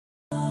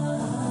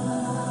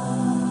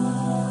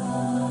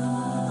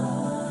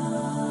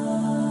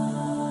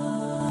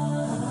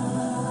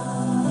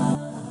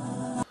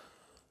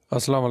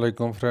अस्सलाम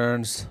वालेकुम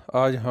फ्रेंड्स,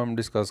 आज हम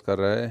डिस्कस कर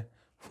रहे हैं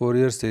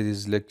Fourier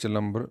series lecture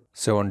number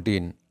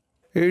 17।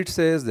 It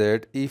says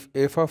that if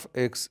F of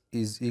x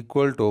is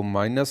equal to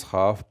minus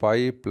half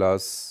pi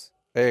plus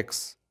x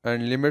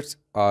and limits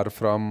are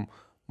from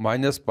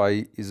minus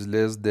pi is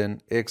less than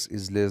x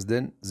is less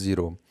than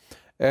 0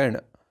 and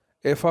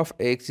F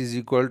of x is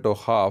equal to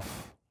half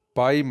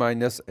pi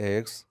minus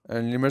x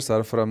and limits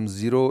are from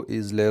 0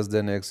 is less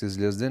than x is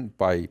less than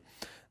pi,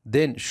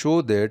 then show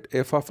that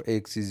f of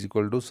x is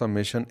equal to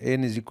summation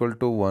n is equal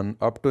to 1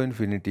 up to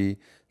infinity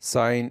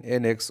sin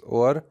nx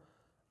over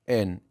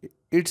n.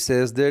 It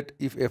says that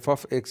if f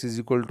of x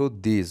is equal to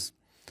this,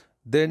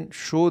 then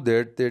show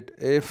that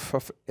f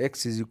of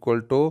x is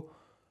equal to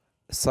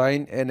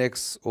sin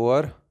nx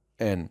over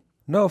n.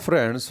 Now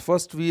friends,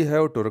 first we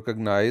have to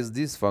recognize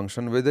this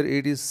function whether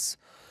it is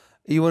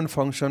even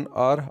function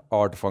or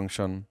odd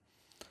function.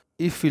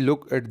 If we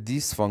look at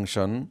this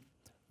function,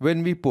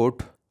 when we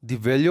put the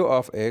value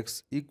of x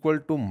equal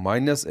to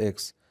minus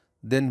x,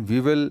 then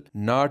we will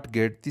not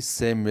get the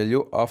same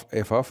value of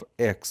f of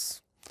x.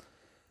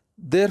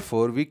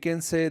 Therefore, we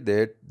can say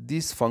that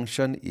this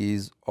function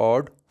is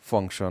odd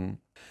function.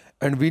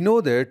 And we know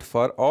that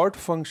for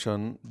odd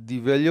function, the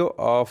value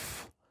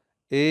of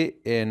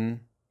an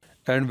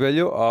and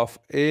value of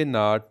a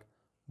naught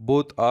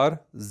both are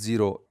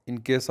 0 in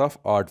case of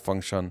odd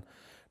function.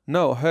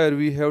 Now here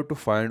we have to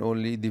find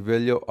only the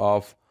value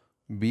of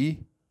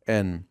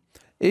bn.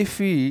 If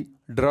we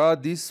draw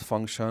this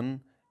function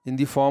in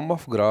the form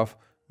of graph,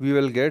 we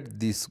will get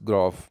this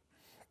graph.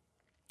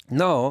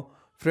 Now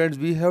friends,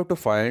 we have to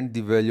find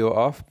the value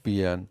of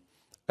bn,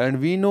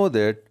 and we know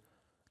that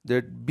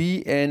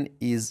bn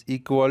is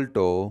equal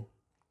to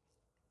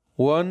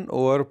 1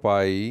 over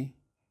pi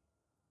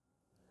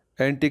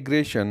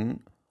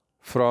integration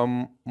from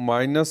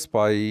minus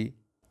pi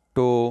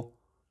to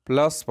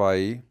plus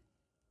pi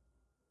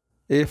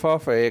f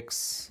of x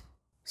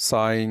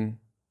sin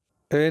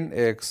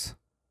nx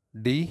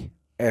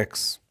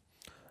dx.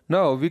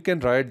 Now we can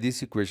write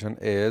this equation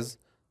as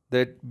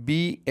that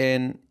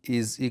bn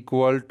is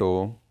equal to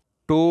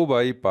 2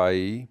 by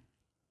pi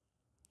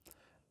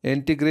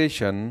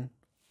integration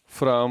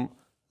from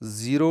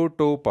 0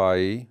 to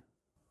pi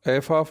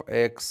f of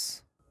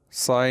x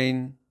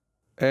sin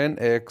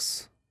nx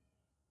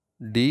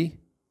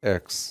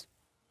dx.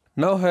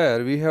 Now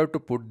here we have to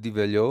put the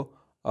value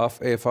of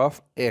f of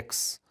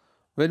x.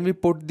 When we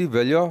put the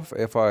value of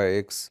f of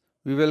x,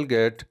 we will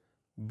get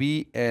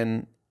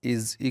bn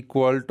is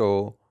equal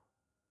to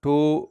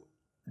 2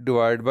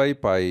 divided by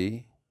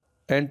pi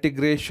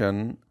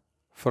integration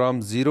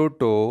from 0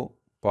 to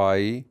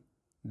pi.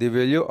 The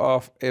value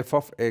of f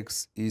of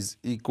x is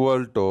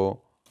equal to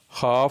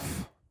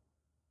half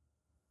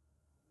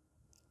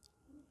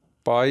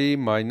pi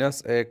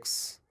minus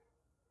x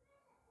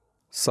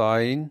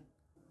sin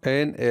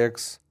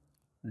nx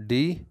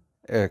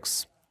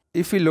dx.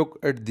 If we look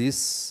at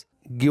this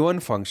given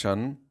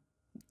function,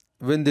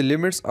 when the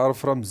limits are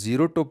from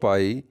 0 to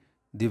pi,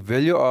 the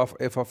value of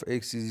f of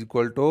x is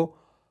equal to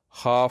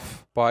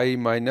half pi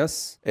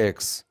minus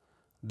x.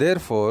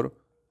 Therefore,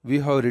 we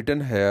have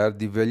written here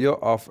the value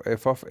of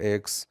f of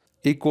x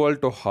equal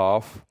to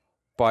half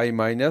pi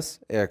minus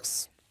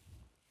x.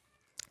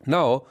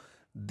 Now,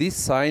 this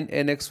sin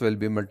nx will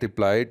be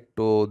multiplied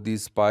to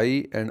this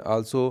pi, and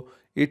also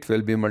it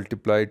will be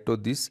multiplied to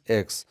this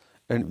x,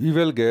 and we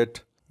will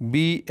get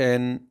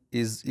bn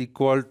is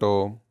equal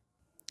to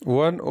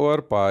 1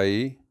 over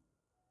pi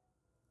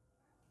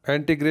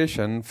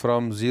integration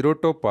from 0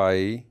 to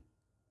pi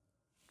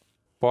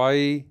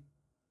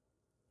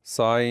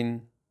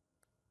sin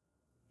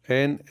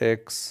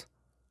nx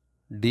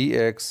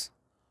dx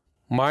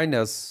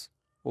minus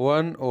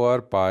 1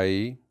 over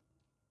pi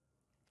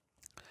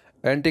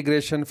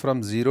integration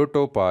from 0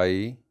 to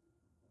pi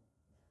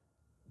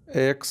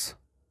x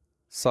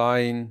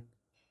sin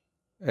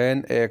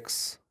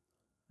nx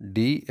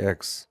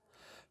dx.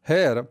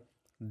 Here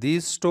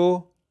these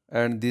two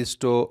and these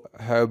two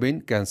have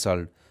been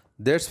cancelled.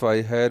 That's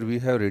why here we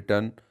have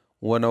written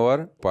 1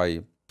 over pi.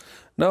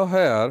 Now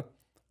here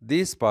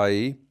this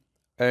pi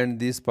and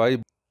this pi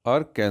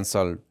are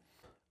cancelled,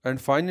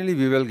 and finally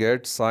we will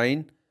get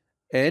sin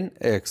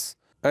nx,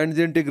 and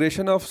the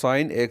integration of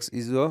sin x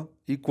is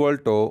equal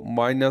to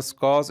minus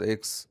cos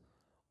x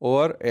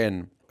over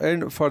n,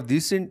 and for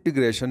this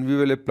integration we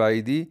will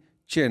apply the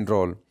chain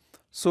rule.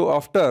 So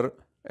after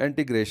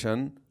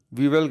integration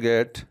we will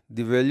get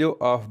the value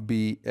of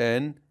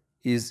bn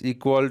is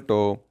equal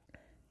to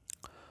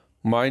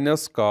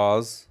minus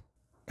cos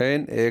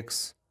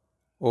nx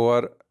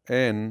over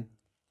n,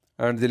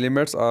 and the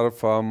limits are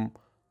from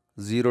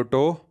 0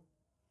 to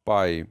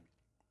pi.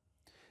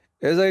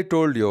 As I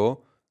told you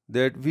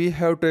that we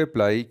have to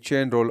apply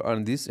chain rule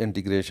on this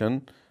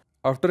integration.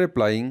 After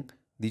applying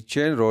the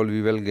chain rule,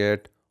 we will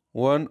get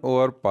 1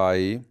 over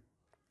pi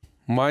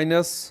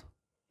minus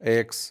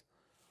x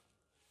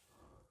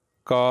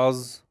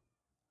cos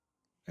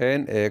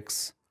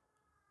nx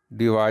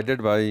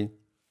divided by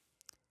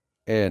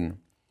n.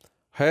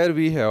 Here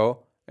we have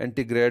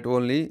integrate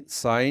only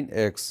sin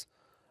x,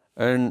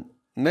 and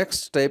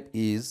Next step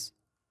is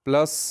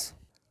plus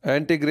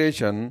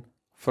integration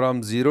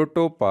from 0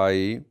 to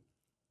pi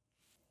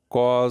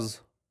cos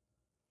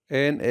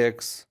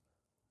nx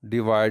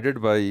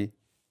divided by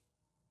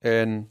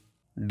n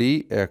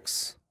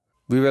dx.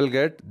 We will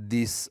get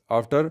this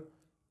after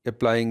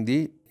applying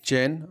the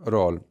chain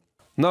rule.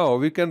 Now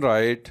we can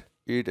write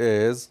it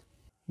as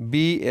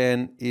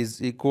bn is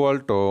equal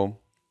to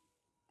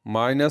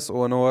minus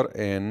 1 over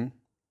n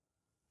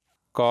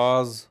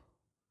cos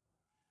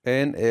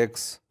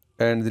nx,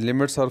 and the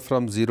limits are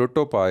from 0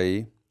 to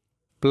pi,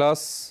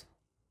 plus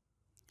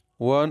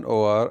 1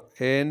 over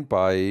n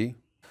pi.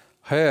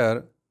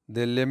 Here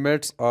the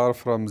limits are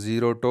from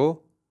 0 to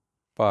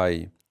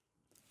pi,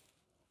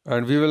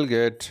 and we will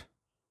get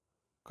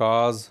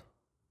cos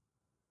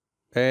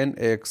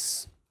nx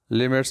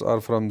limits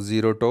are from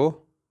 0 to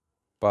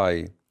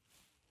pi.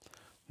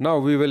 Now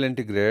we will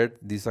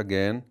integrate this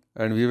again,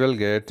 and we will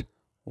get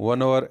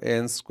 1 over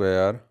n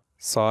square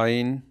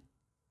sin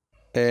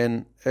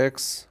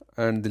nx,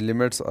 and the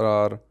limits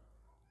are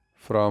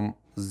from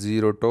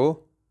 0 to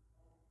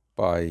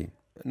pi.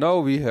 Now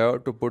we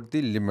have to put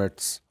the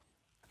limits,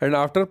 and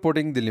after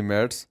putting the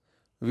limits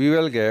we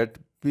will get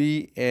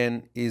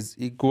bn is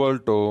equal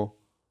to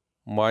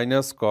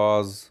minus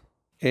cos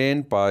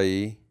n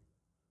pi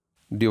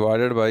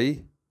divided by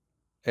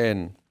n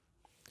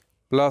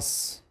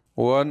plus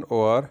 1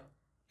 over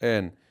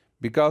n,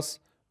 because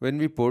when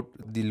we put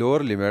the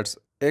lower limits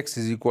x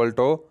is equal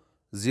to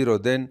 0,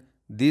 then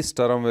this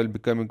term will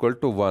become equal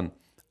to 1,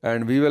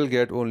 and we will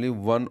get only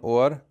 1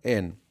 over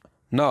n.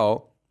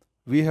 Now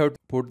we have to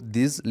put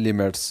these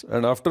limits,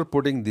 and after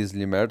putting these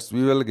limits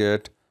we will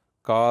get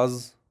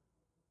cos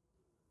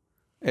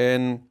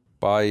n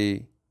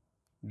pi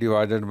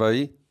divided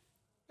by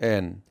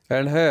n,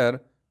 and here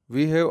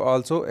we have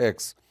also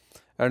x,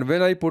 and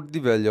when I put the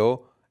value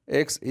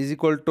x is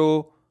equal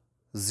to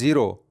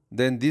 0,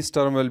 then this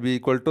term will be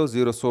equal to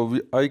 0, so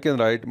I can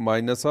write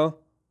minus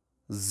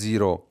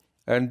 0,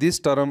 and this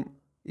term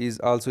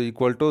is also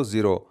equal to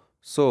 0,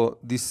 so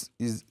this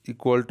is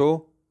equal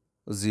to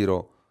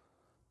 0.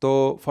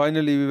 So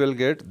finally we will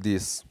get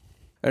this,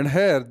 and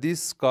here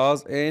this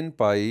cos n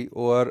pi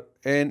over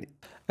n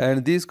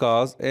and this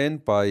cos n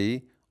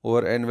pi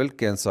over n will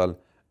cancel,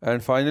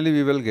 and finally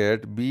we will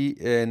get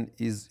bn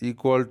is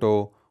equal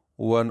to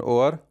 1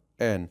 over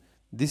n.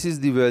 This is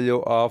the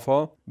value of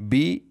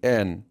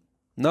bn.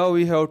 Now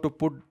we have to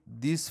put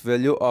this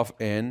value of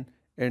n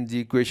in the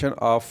equation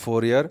of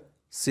Fourier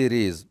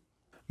series.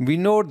 We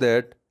know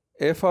that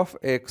f of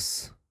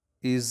x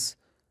is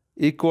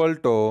equal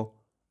to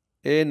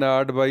a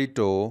naught by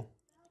 2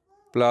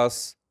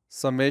 plus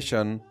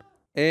summation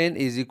n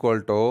is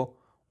equal to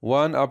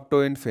 1 up to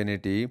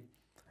infinity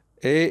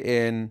a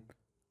n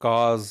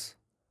cos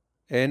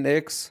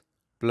nx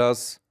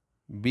plus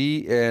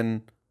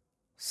bn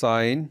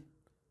sin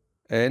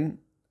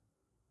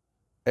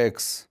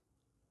nx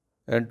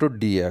and to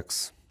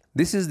dx.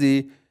 This is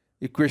the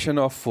equation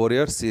of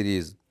Fourier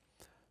series.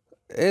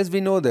 As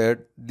we know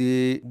that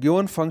the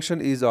given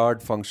function is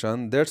odd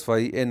function, that's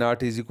why a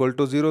naught is equal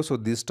to 0, so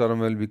this term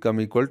will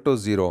become equal to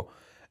 0,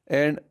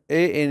 and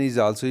a n is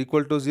also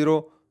equal to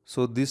 0,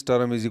 so this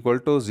term is equal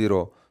to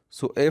 0.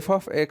 So f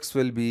of x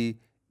will be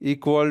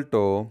equal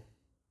to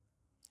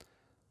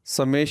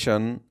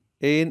summation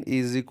n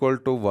is equal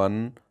to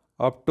 1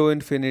 up to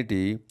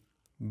infinity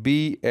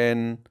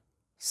bn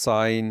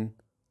sin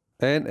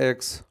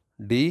nx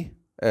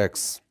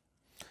dx.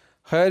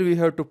 Here we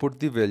have to put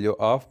the value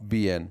of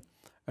bn,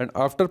 and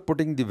after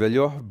putting the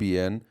value of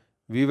bn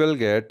we will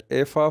get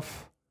f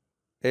of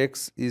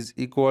x is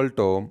equal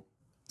to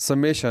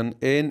summation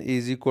n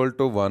is equal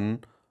to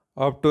 1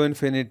 up to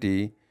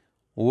infinity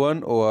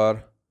 1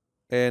 over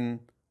n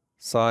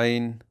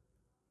sin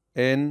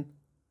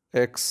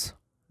nx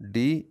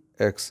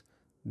dx.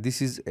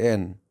 This is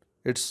n.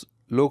 It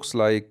looks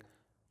like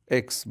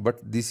x, but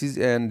this is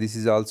n, this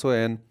is also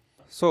n.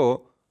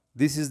 So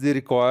this is the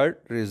required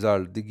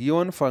result. The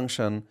given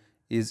function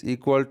is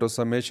equal to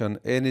summation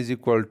n is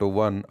equal to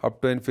 1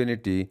 up to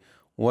infinity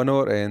 1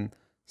 over n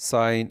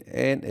sin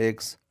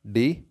nx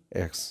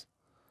dx.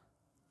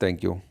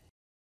 Thank you.